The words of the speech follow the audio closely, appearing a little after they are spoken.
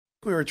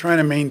We were trying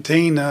to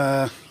maintain,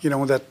 that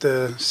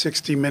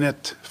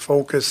 60-minute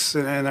focus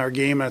in our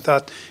game. I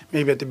thought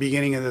maybe at the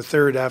beginning of the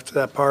third, after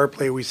that power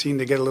play, we seemed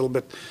to get a little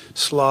bit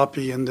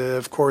sloppy, and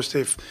of course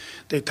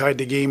they tied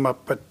the game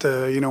up. But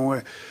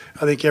I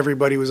think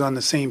everybody was on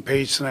the same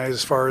page tonight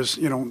as far as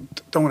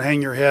don't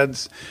hang your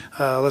heads.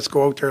 Let's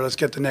go out there, let's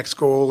get the next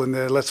goal,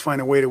 and let's find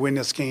a way to win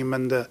this game.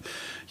 And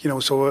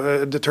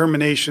so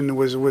determination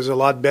was a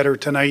lot better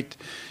tonight.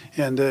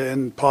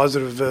 And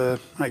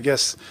positive, I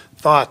guess,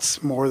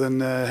 thoughts more than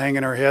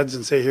hanging our heads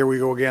and say, here we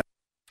go again.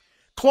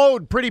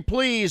 Claude, pretty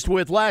pleased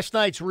with last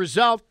night's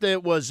result.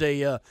 It was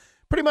a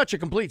pretty much a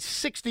complete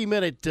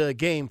 60-minute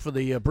game for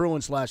the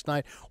Bruins last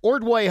night.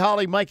 Ordway,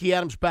 Holly, Mikey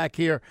Adams back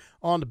here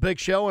on the Big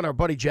Show, and our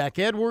buddy Jack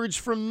Edwards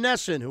from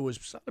Nesson, who was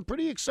sounded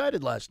pretty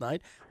excited last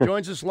night,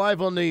 joins us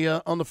live on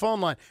the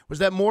phone line. Was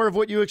that more of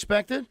what you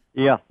expected?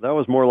 Yeah, that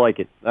was more like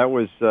it. That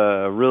was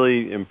a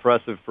really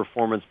impressive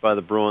performance by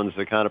the Bruins,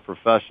 the kind of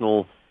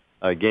professional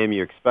game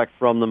you expect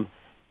from them.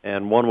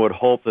 And one would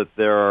hope that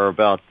there are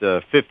about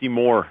 50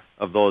 more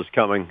of those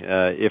coming,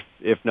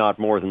 if not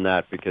more than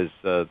that, because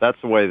that's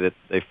the way that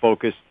they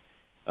focus,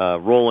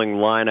 rolling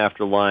line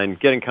after line,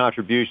 getting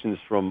contributions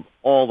from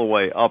all the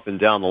way up and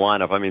down the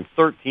lineup. I mean,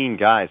 13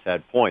 guys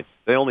had points.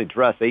 They only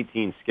dress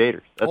 18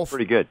 skaters. That's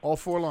pretty good. All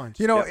four lines.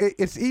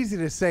 It's easy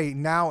to say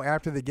now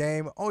after the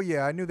game, oh,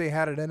 yeah, I knew they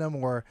had it in them,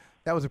 or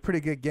that was a pretty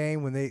good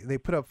game when they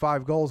put up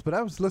 5 goals. But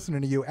I was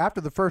listening to you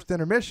after the first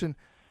intermission.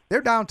 They're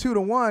down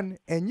 2-1,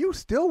 and you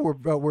still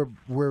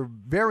were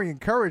very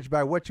encouraged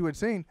by what you had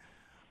seen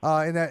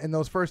in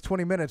those first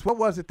 20 minutes. What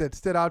was it that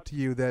stood out to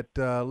you that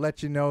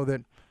let you know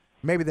that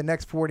maybe the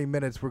next 40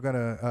 minutes were going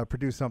to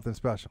produce something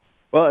special?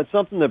 Well, it's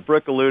something that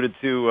Brick alluded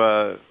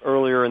to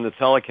earlier in the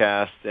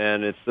telecast,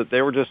 and it's that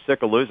they were just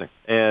sick of losing.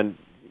 And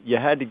you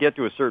had to get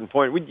to a certain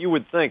point. You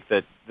would think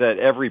that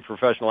every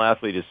professional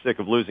athlete is sick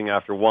of losing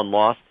after one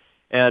loss,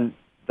 and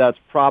that's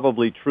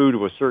probably true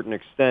to a certain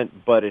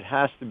extent, but it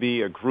has to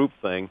be a group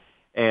thing,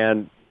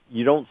 and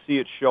you don't see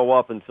it show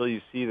up until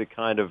you see the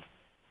kind of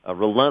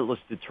relentless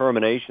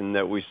determination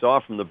that we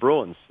saw from the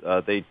Bruins.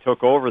 They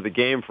took over the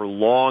game for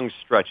long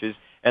stretches,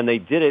 and they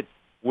did it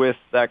with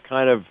that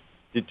kind of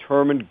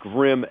determined,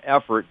 grim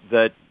effort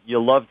that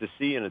you love to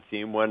see in a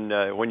team when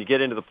you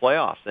get into the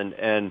playoffs.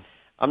 And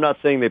I'm not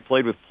saying they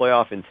played with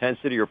playoff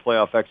intensity or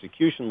playoff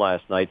execution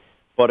last night,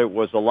 but it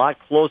was a lot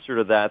closer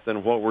to that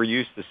than what we're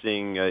used to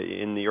seeing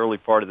in the early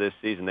part of this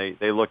season.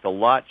 They looked a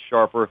lot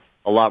sharper,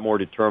 a lot more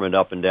determined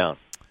up and down.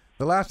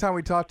 The last time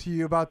we talked to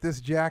you about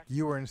this, Jack,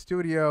 you were in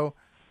studio.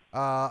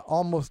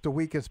 Almost a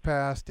week has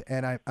passed,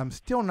 and I'm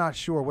still not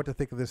sure what to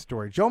think of this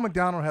story. Joe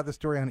McDonald had the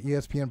story on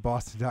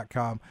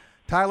ESPNBoston.com.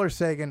 Tyler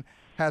Seguin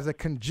has a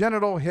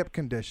congenital hip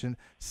condition.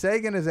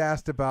 Seguin is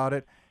asked about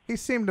it. He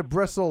seemed to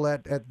bristle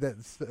at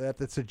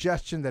the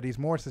suggestion that he's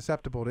more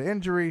susceptible to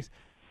injuries.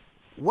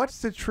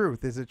 What's the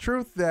truth? Is it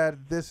truth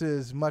that this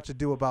is much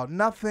ado about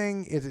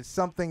nothing? Is it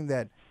something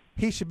that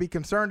he should be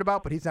concerned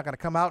about, but he's not going to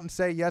come out and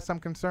say, yes,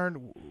 I'm concerned?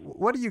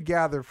 What do you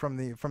gather from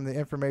the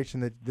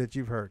information that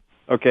you've heard?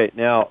 Okay,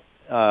 now,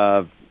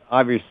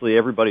 obviously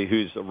everybody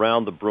who's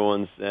around the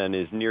Bruins and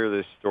is near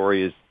this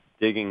story is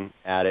digging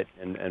at it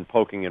and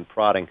poking and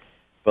prodding.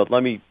 But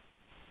let me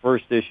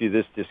first issue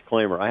this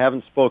disclaimer. I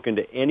haven't spoken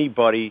to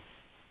anybody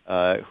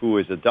who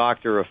is a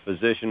doctor, a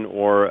physician,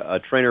 or a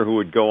trainer who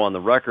would go on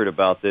the record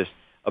about this,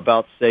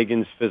 about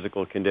Seguin's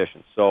physical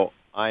condition. So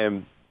I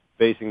am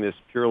basing this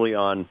purely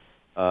on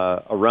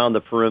around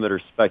the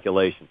perimeter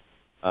speculation.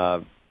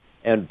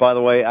 And by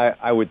the way,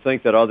 I would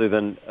think that other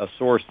than a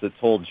source that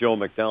told Joe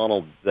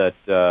McDonald that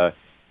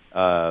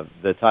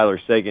Tyler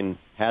Seguin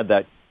had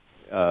that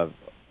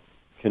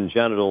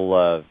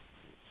congenital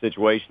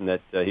situation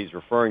that he's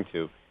referring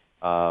to,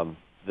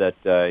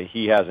 that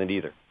he hasn't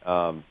either.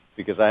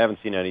 Because I haven't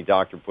seen any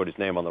doctor put his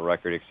name on the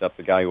record except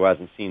the guy who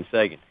hasn't seen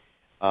Seguin.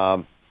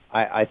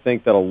 I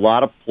think that a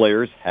lot of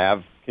players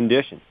have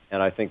conditions,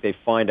 and I think they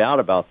find out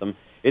about them.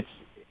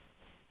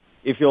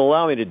 If you'll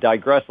allow me to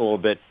digress a little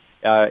bit,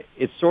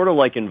 it's sort of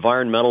like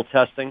environmental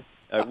testing.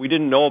 We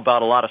didn't know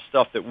about a lot of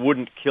stuff that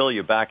wouldn't kill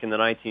you back in the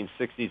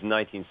 1960s and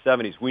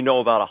 1970s. We know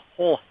about a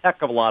whole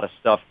heck of a lot of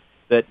stuff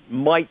that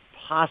might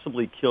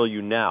possibly kill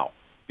you now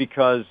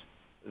because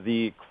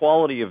the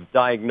quality of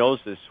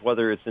diagnosis,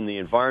 whether it's in the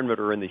environment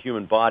or in the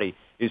human body,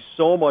 is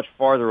so much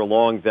farther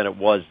along than it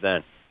was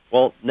then.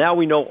 Well, now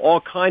we know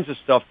all kinds of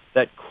stuff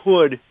that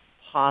could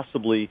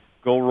possibly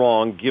go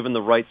wrong given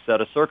the right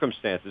set of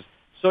circumstances.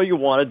 So you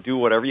want to do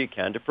whatever you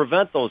can to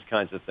prevent those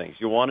kinds of things.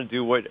 You want to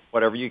do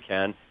whatever you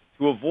can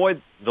to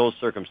avoid those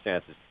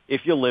circumstances.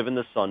 If you live in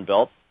the Sun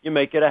Belt, you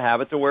make it a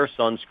habit to wear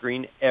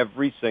sunscreen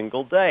every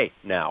single day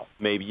now.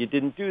 Maybe you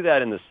didn't do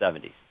that in the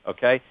 70s,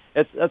 okay?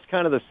 That's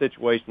kind of the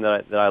situation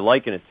that I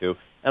liken it to.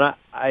 And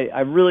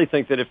I really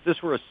think that if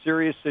this were a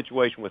serious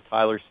situation with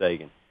Tyler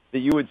Seguin, that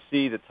you would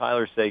see that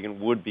Tyler Seguin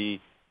would be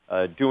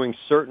doing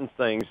certain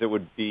things that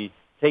would be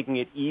taking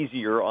it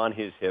easier on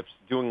his hips,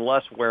 doing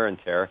less wear and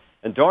tear,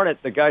 And darn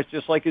it, the guy's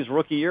just like his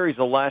rookie year. He's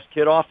the last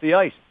kid off the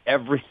ice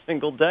every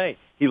single day.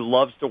 He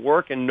loves to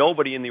work, and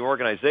nobody in the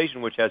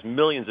organization, which has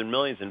millions and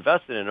millions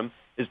invested in him,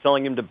 is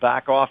telling him to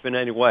back off in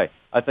any way.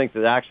 I think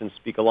that actions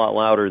speak a lot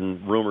louder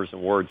than rumors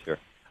and words here.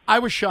 I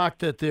was shocked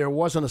that there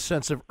wasn't a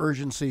sense of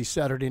urgency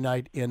Saturday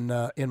night in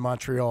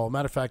Montreal.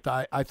 Matter of fact,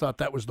 I thought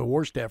that was the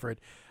worst effort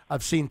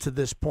I've seen to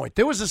this point.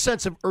 There was a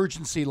sense of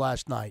urgency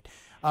last night.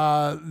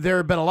 There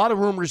have been a lot of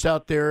rumors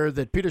out there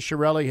that Peter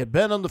Chiarelli had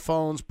been on the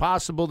phones,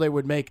 possible they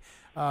would make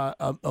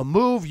a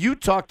move. You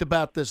talked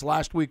about this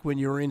last week when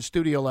you were in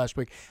studio last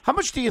week. How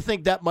much do you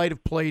think that might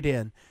have played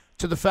in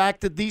to the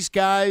fact that these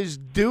guys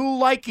do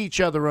like each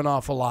other an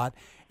awful lot,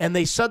 and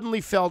they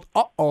suddenly felt,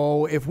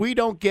 uh-oh, if we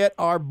don't get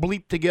our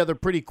bleep together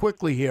pretty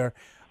quickly here,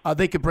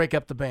 they could break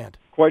up the band?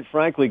 Quite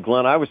frankly,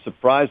 Glenn, I was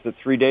surprised that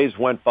 3 days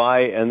went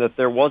by and that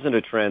there wasn't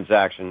a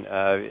transaction.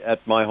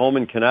 At my home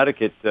in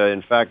Connecticut,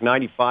 in fact,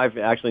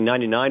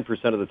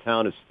 99% of the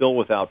town is still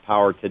without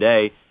power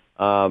today.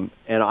 And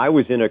I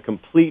was in a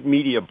complete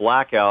media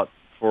blackout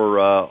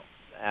for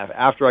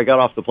after I got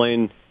off the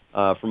plane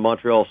from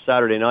Montreal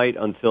Saturday night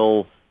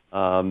until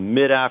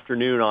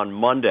mid-afternoon on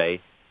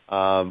Monday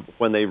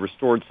when they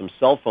restored some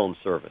cell phone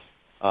service.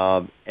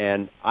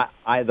 And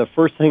the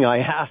first thing I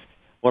asked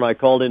when I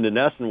called into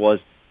Nesson was,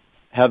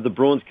 have the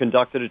Bruins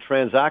conducted a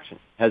transaction?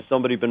 Has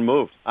somebody been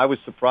moved? I was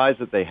surprised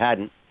that they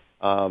hadn't.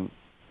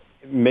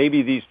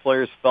 Maybe these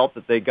players felt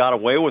that they got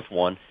away with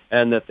one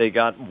and that they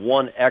got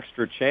one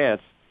extra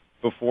chance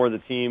before the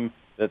team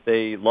that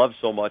they love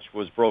so much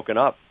was broken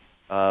up.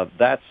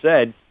 That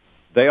said,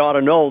 they ought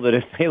to know that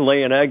if they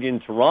lay an egg in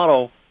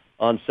Toronto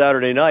on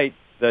Saturday night,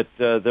 that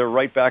they're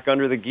right back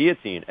under the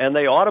guillotine. And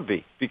they ought to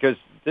be, because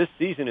this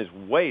season is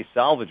way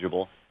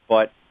salvageable.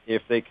 But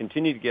if they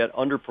continue to get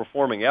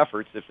underperforming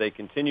efforts, if they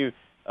continue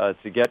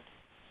to get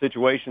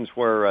situations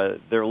where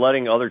they're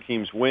letting other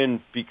teams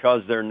win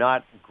because they're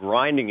not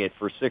grinding it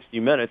for 60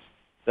 minutes,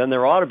 then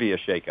there ought to be a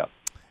shakeup.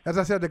 As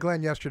I said to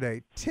Glenn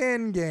yesterday,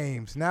 10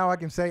 games. Now I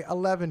can say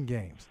 11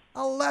 games.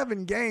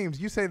 11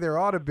 games. You say there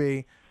ought to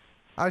be.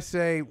 I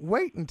say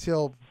wait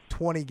until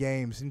 20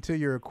 games, until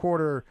you're a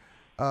quarter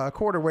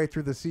way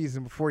through the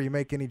season before you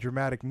make any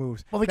dramatic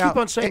moves. Well, they keep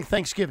on saying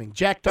Thanksgiving.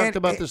 Jack talked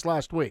about this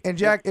last week. And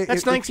Jack,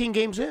 that's 19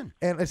 games in.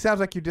 And it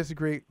sounds like you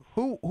disagree.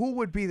 Who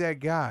would be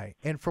that guy,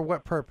 and for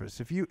what purpose?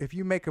 If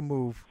you make a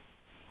move,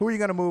 who are you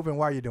going to move, and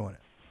why are you doing it?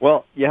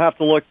 Well, you have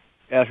to look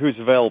at who's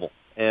available,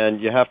 and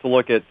you have to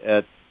look at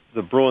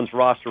the Bruins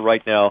roster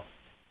right now.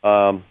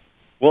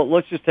 Well,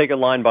 let's just take it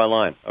line by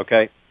line,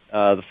 okay?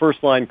 The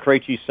first line,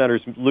 Krejci,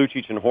 centers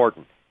Lucic and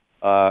Horton.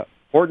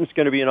 Horton's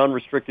going to be an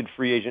unrestricted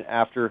free agent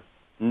after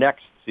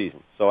next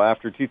season, so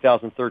after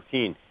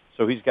 2013.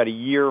 So he's got a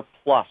year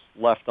plus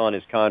left on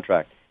his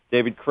contract.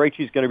 David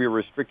Krejci is going to be a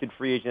restricted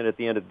free agent at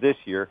the end of this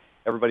year.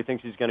 Everybody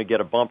thinks he's going to get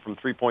a bump from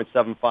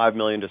 $3.75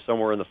 million to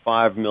somewhere in the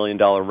 $5 million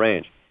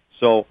range.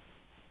 So,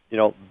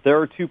 there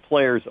are two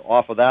players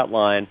off of that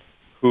line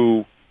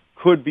who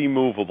could be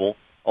movable,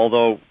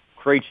 although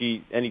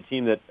Krejci, any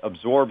team that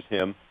absorbs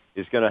him,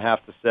 is going to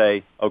have to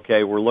say,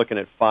 okay, we're looking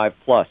at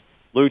 5+.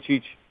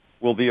 Lucic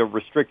will be a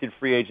restricted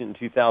free agent in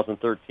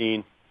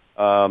 2013.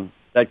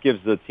 That gives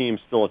the team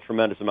still a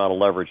tremendous amount of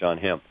leverage on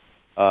him.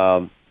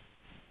 The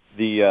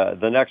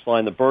next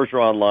line, the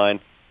Bergeron line,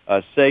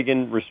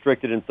 Sagan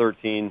restricted in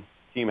 13.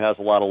 Team has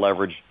a lot of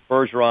leverage.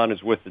 Bergeron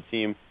is with the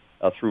team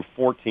through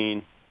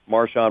 14.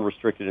 Marchand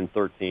restricted in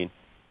 13.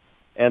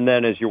 And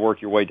then as you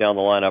work your way down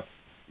the lineup,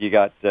 you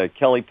got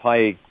Kelly,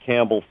 Pye,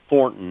 Campbell,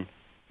 Thornton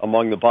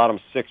among the bottom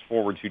six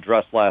forwards who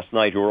dressed last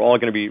night, who are all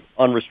going to be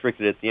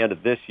unrestricted at the end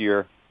of this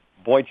year.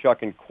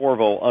 Boychuk and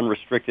Corvo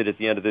unrestricted at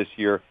the end of this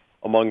year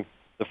among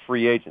the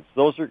free agents.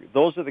 Those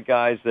are the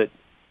guys that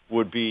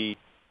would be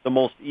the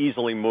most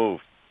easily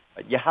moved.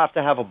 You have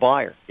to have a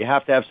buyer. You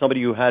have to have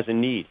somebody who has a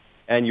need.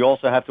 And you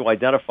also have to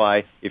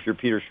identify, if you're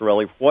Peter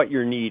Chiarelli, what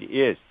your need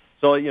is.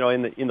 So,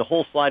 in the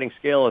whole sliding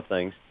scale of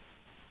things,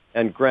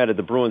 and granted,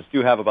 the Bruins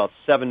do have about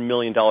 $7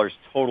 million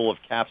total of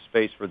cap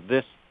space for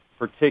this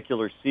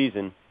particular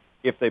season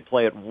if they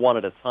play it one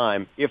at a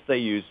time, if they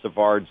use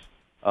Savard's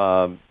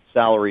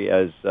salary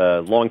as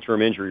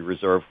long-term injury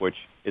reserve, which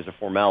is a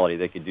formality.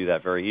 They could do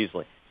that very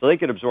easily. So they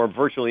could absorb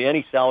virtually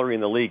any salary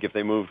in the league if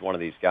they moved one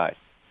of these guys.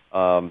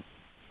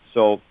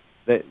 So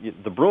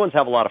the Bruins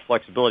have a lot of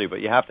flexibility, but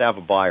you have to have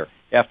a buyer.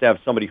 You have to have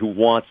somebody who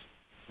wants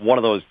one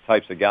of those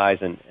types of guys,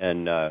 and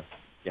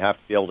you have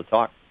to be able to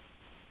talk.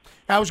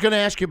 I was going to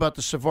ask you about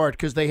the Savard,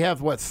 because they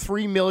have,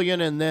 $3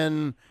 million, and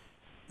then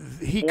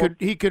he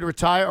could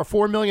retire, or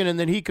 $4 million, and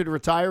then he could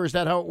retire. Is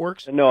that how it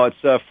works? No, it's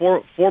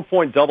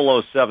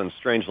 4.007.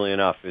 Strangely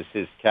enough, is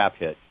his cap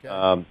hit.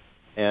 Okay.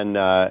 And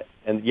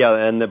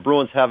the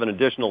Bruins have an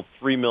additional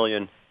 $3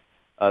 million.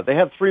 They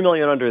have $3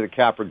 million under the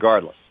cap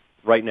regardless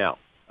right now.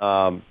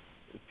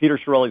 Peter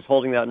Chiarelli's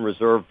holding that in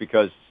reserve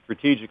because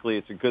strategically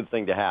it's a good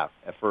thing to have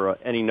for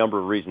any number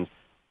of reasons.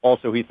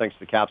 Also, he thinks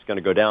the cap's going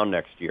to go down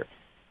next year.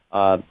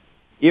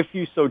 If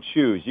you so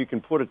choose, you can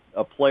put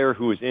a player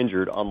who is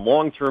injured on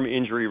long-term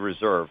injury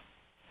reserve,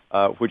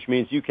 which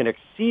means you can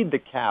exceed the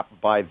cap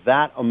by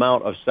that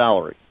amount of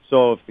salary.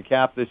 So if the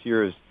cap this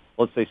year is,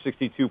 let's say,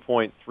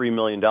 $62.3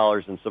 million,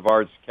 and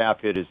Savard's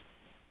cap hit is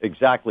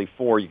exactly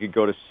 4, you could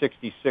go to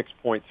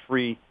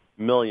 $66.3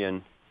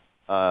 million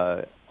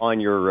on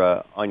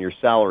your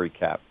salary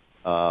cap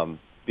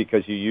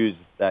because you use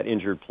that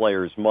injured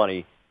player's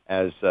money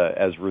as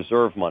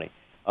reserve money.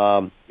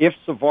 If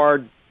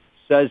Savard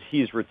says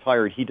he's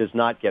retired, he does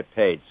not get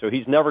paid. So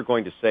he's never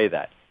going to say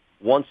that.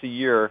 Once a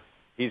year,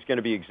 he's going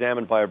to be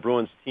examined by a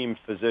Bruins team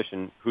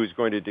physician who's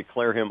going to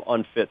declare him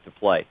unfit to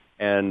play.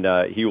 And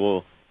he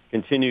will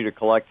continue to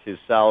collect his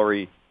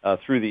salary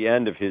through the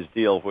end of his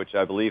deal, which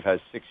I believe has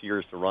 6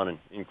 years to run,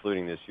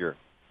 including this year.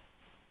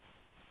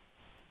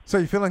 So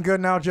you feeling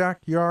good now, Jack?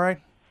 You all right?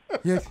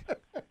 Yes.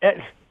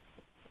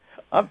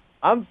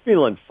 I'm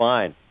feeling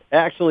fine.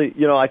 Actually,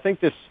 I think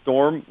this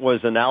storm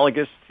was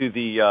analogous to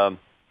the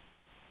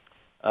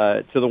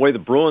way the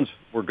Bruins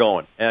were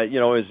going.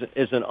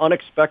 Is an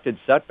unexpected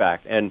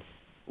setback. And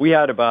we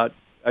had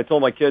I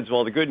told my kids,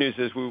 well, the good news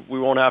is we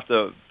won't have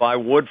to buy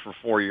wood for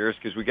 4 years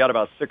because we got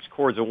about 6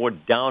 cords of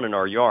wood down in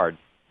our yard.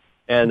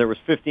 And there was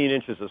 15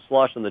 inches of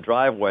slush in the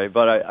driveway.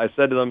 But I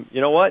said to them,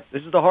 you know what?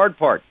 This is the hard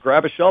part.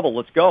 Grab a shovel.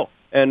 Let's go.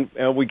 And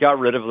we got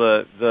rid of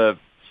the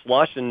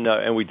slush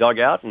and we dug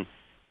out, and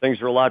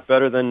things are a lot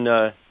better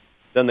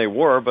than they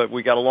were, but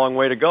we got a long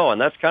way to go.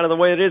 And that's kind of the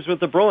way it is with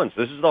the Bruins.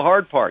 This is the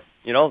hard part.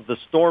 The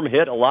storm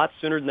hit a lot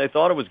sooner than they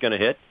thought it was going to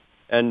hit,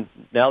 and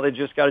now they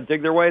just got to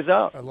dig their ways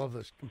out. I love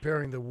this,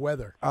 comparing the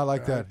weather. I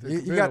like that.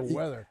 You got the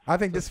weather. I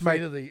think this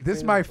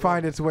might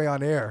find its way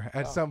on air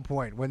at some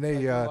point when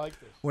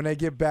they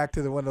get back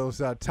to one of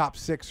those top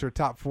 6 or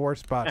top 4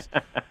 spots.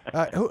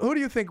 Who do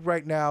you think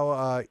right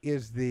now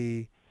is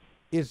the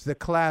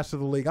class of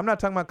the league? I'm not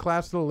talking about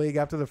class of the league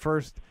after the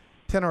first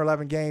 10 or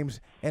 11 games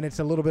and it's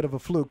a little bit of a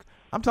fluke.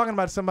 I'm talking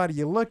about somebody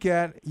you look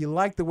at, you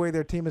like the way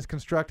their team is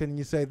constructed, and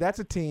you say that's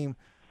a team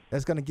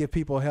that's going to give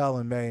people hell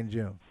in May and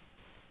June.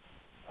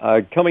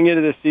 Coming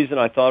into this season,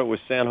 I thought it was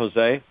San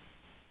Jose.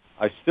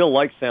 I still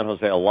like San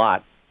Jose a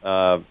lot,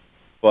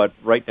 but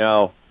right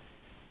now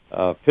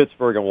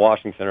Pittsburgh and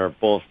Washington are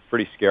both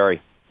pretty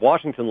scary.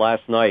 Washington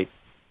last night,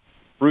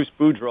 Bruce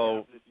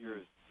Boudreau this year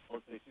is,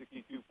 let's say,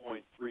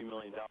 $62.3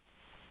 million.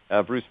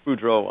 Bruce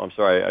Boudreau, I'm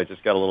sorry, I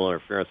just got a little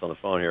interference on the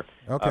phone here.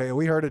 Okay,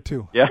 we heard it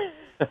too. Yeah.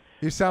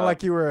 You sound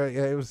like you were,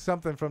 it was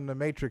something from The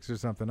Matrix or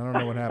something. I don't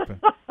know what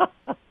happened.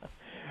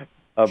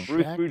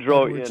 Bruce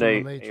Boudreau,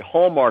 in a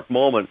hallmark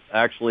moment,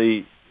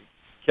 actually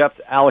kept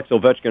Alex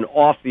Ovechkin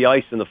off the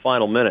ice in the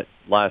final minute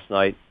last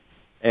night,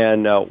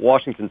 and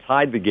Washington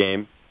tied the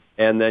game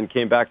and then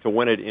came back to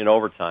win it in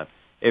overtime.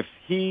 If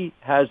he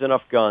has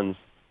enough guns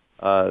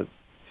to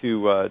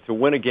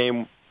win a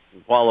game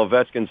while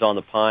Ovechkin's on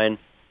the pine,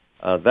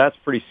 that's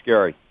pretty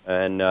scary.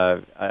 And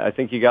I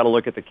think you got to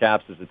look at the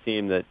Caps as a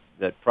team that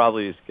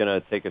probably is going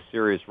to take a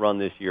serious run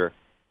this year.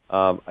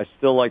 I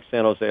still like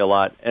San Jose a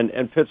lot.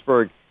 And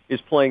Pittsburgh is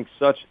playing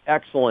such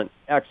excellent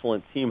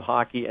team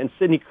hockey. And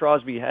Sidney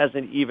Crosby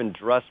hasn't even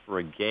dressed for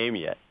a game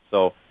yet.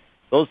 So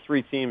those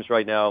 3 teams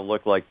right now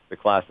look like the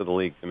class of the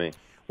league to me.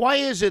 Why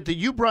is it that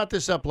you brought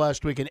this up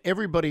last week and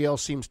everybody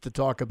else seems to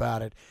talk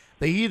about it?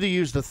 They either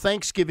use the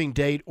Thanksgiving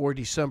date or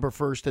December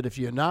 1st, and if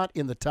you're not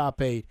in the top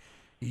 8,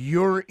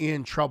 you're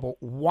in trouble.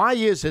 Why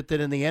is it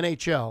that in the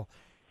NHL,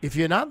 if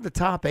you're not in the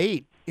top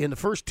 8 in the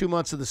first 2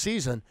 months of the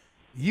season,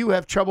 you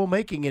have trouble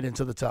making it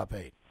into the top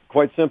 8?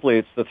 Quite simply,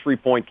 it's the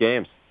 3-point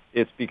games.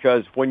 It's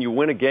because when you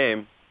win a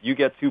game, you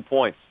get 2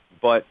 points.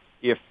 But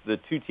if the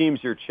 2 teams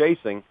you're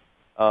chasing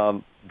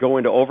go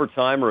into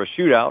overtime or a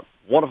shootout,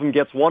 one of them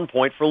gets 1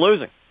 point for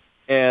losing.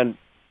 And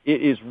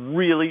it is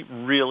really,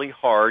 really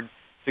hard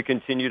to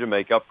continue to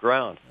make up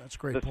ground. That's a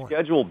great point. The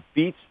schedule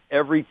beats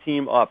every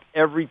team up.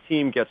 Every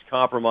team gets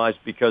compromised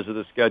because of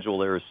the schedule.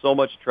 There is so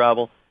much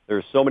travel. There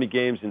are so many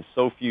games in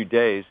so few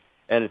days,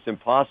 and it's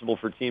impossible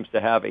for teams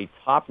to have a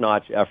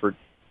top-notch effort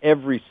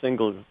every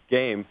single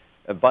game.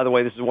 By the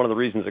way, this is one of the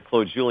reasons that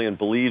Claude Julien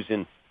believes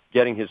in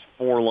getting his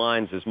 4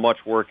 lines as much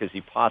work as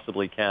he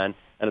possibly can,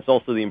 and it's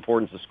also the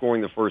importance of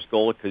scoring the first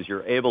goal because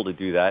you're able to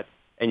do that,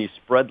 and you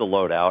spread the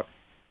load out.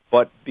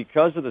 But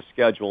because of the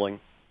scheduling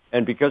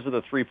and because of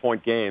the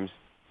 3-point games,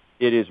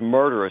 it is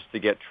murderous to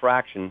get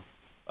traction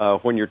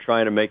when you're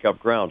trying to make up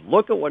ground.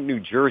 Look at what New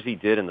Jersey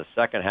did in the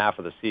second half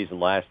of the season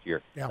last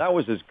year. Yeah. That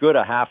was as good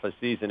a half a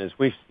season as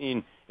we've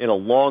seen in a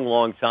long,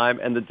 long time,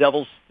 and the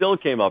Devils still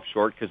came up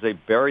short because they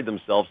buried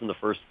themselves in the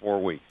first 4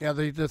 weeks. Yeah,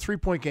 the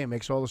 3-point game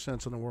makes all the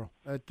sense in the world.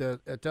 It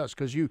does,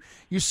 because you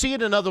see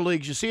it in other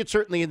leagues. You see it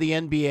certainly in the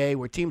NBA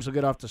where teams will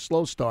get off to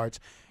slow starts,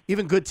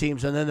 even good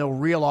teams, and then they'll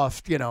reel off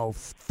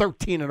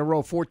 13 in a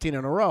row, 14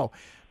 in a row.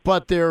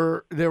 But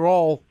they're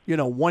all,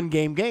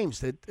 one-game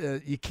games.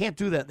 That you can't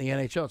do that in the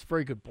NHL. It's a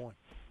very good point.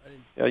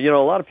 A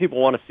lot of people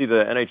want to see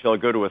the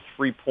NHL go to a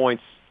 3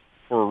 points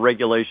for a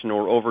regulation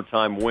or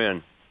overtime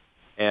win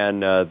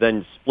and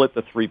then split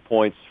the 3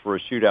 points for a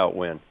shootout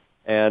win.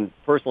 And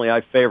personally,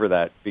 I favor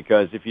that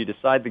because if you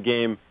decide the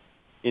game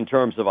in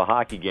terms of a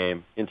hockey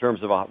game, in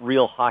terms of a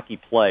real hockey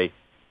play,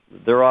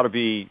 there ought to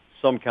be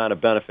some kind of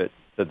benefit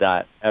to to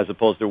that as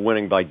opposed to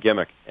winning by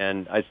gimmick.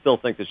 And I still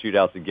think the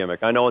shootout's a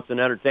gimmick. I know it's an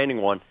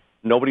entertaining one.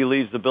 Nobody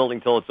leaves the building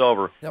till it's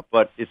over,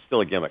 but it's still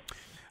a gimmick.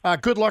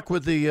 Good luck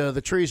with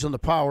the trees and the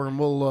power, and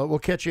we'll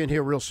catch you in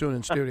here real soon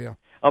in studio.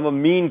 I'm a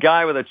mean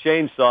guy with a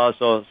chainsaw,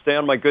 so stay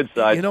on my good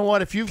side. You know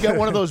what? If you've got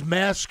one of those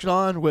masks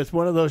on with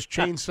one of those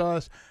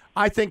chainsaws,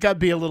 I think I'd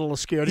be a little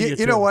scared of you,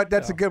 You know what?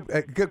 That's a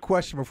good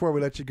question before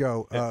we let you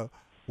go.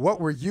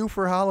 What were you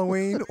for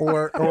Halloween,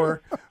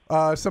 or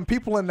some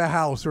people in the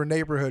house or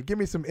neighborhood? Give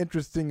me some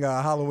interesting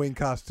Halloween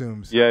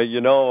costumes. Yeah,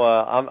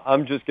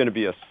 I'm just going to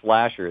be a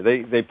slasher.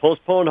 They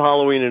postponed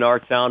Halloween in our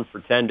town for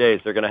 10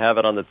 days. They're going to have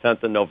it on the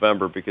 10th of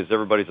November because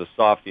everybody's a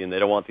softie and they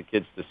don't want the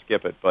kids to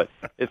skip it. But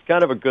it's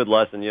kind of a good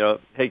lesson.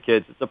 Hey,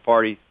 kids, it's a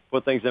party.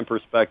 Put things in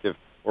perspective.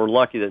 We're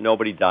lucky that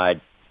nobody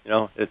died.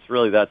 It's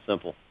really that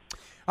simple.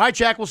 All right,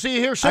 Jack, we'll see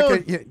you here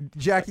soon.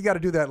 Jack, you got to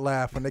do that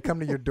laugh when they come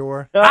to your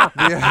door.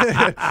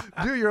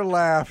 Do your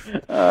laugh.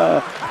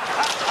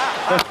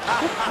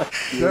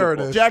 There it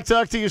is. Jack,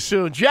 talk to you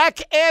soon. Jack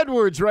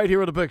Edwards right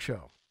here on The Big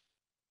Show.